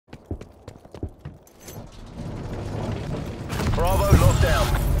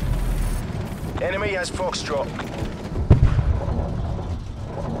locked down. Enemy has Foxtrot.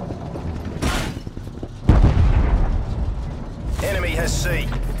 Enemy has C.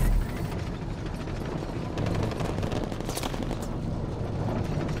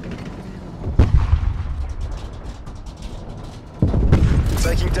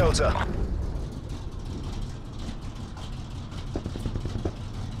 Taking Delta.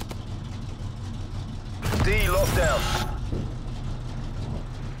 D locked down.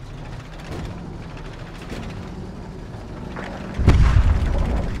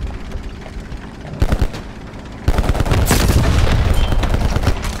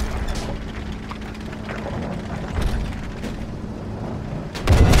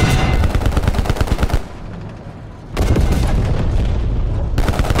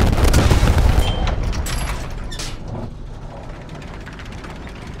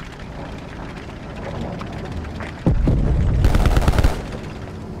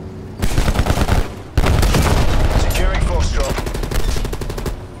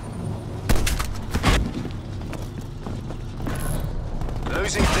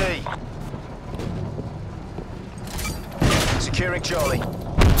 Losing D. Securing Charlie.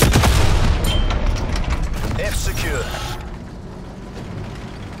 F secure.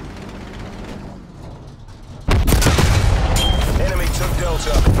 Enemy took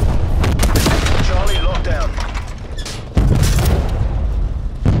Delta. Charlie locked down.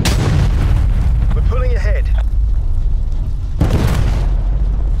 We're pulling ahead.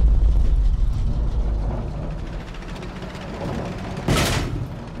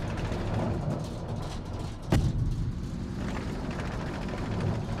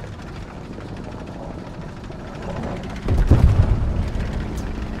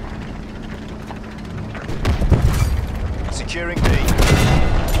 Securing D.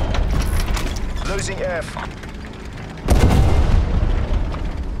 Losing F.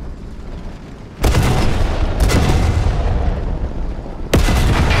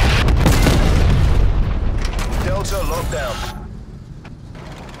 Delta locked down.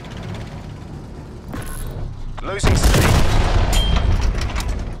 Losing C.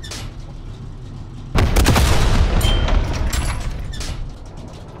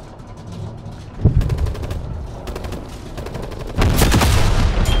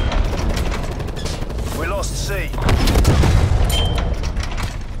 C.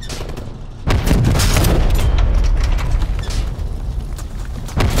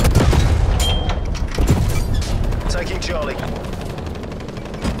 Taking Charlie.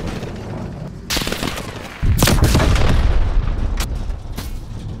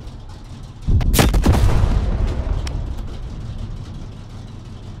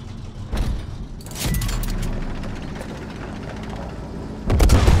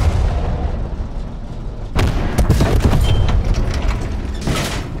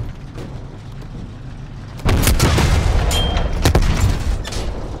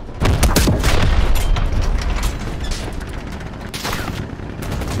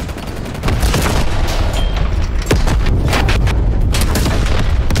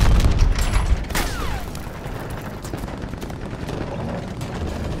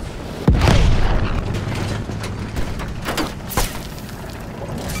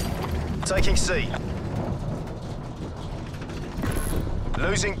 Taking C.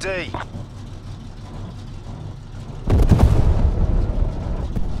 Losing D.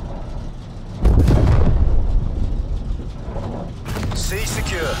 C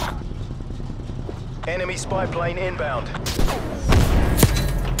secure. Enemy spy plane inbound.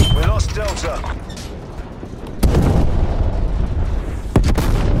 We lost Delta.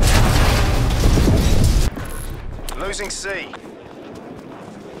 Losing C.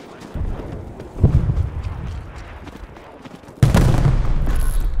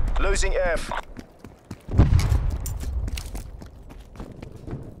 Losing F.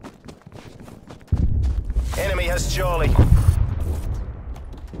 Enemy has Charlie.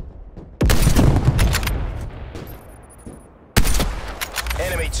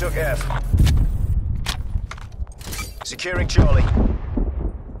 Enemy took F. Securing Charlie.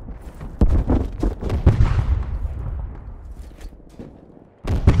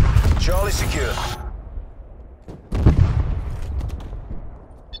 Charlie secure.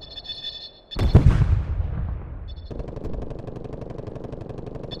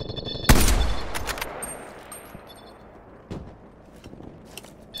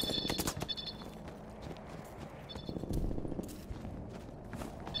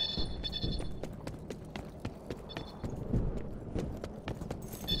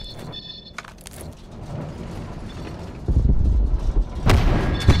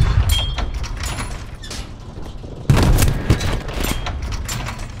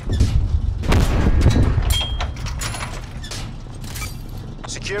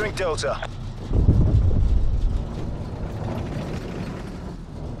 Securing Delta.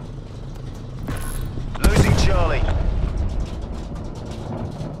 Losing Charlie.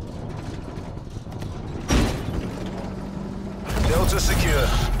 Delta secure.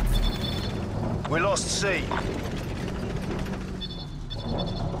 We lost C.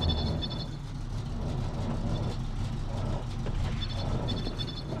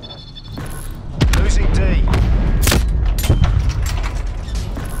 Losing D.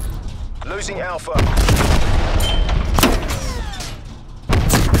 Losing Alpha.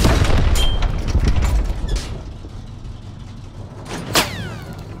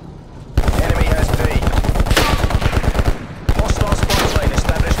 Enemy has D. Hostile spy plane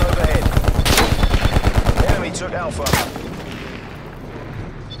established overhead. Enemy took Alpha.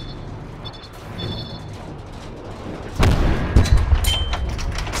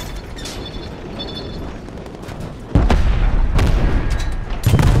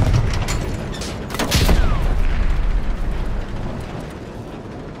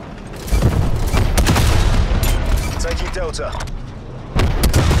 Taking Delta.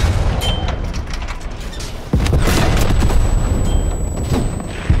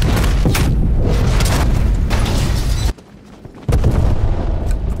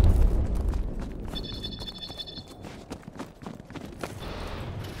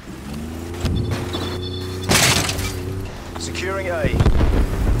 Securing A.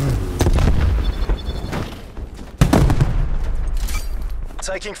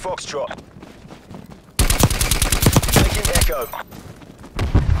 Taking Foxtrot. Taking Echo.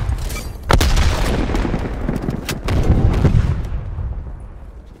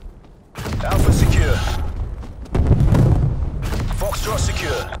 Alpha secure. Foxtrot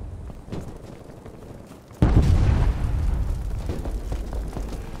secure.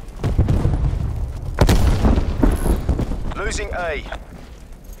 Losing A.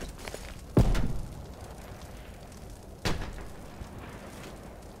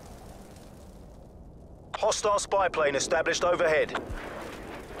 Hostile spy plane established overhead.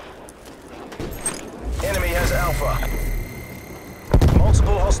 Enemy has Alpha.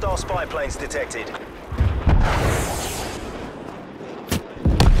 Multiple hostile spy planes detected.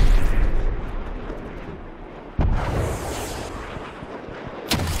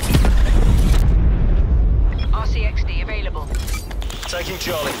 RCXD available. Taking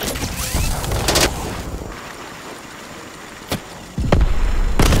Charlie.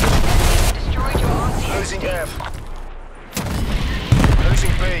 Losing F.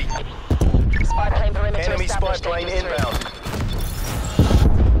 Losing B. Spy plane perimeter Enemy spy established. plane inbound.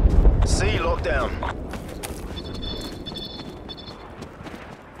 C lockdown.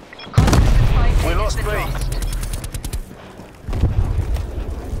 We lost B.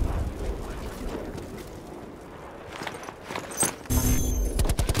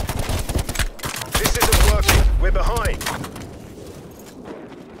 This isn't working. We're behind.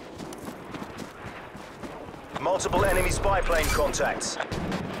 Multiple enemy spy plane contacts.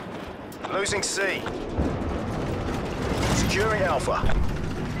 Losing C. Securing Alpha.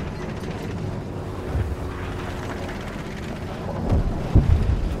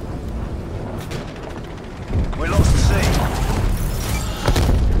 We lost C.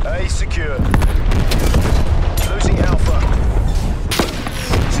 A secure. Losing Alpha.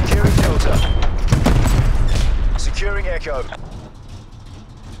 Securing Delta. Securing Echo.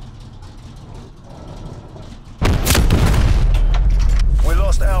 We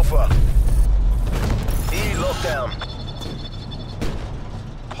lost Alpha. E lockdown.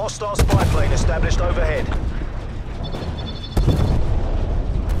 Hostile spy plane established overhead.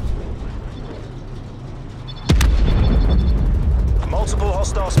 Multiple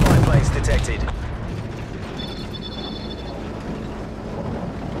hostile spy planes detected.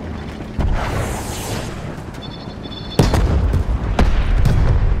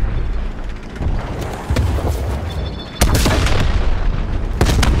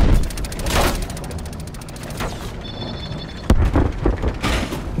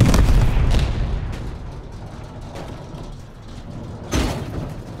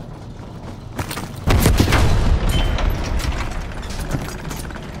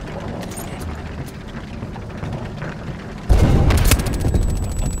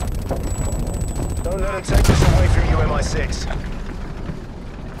 Don't let them take this away from you, MI6.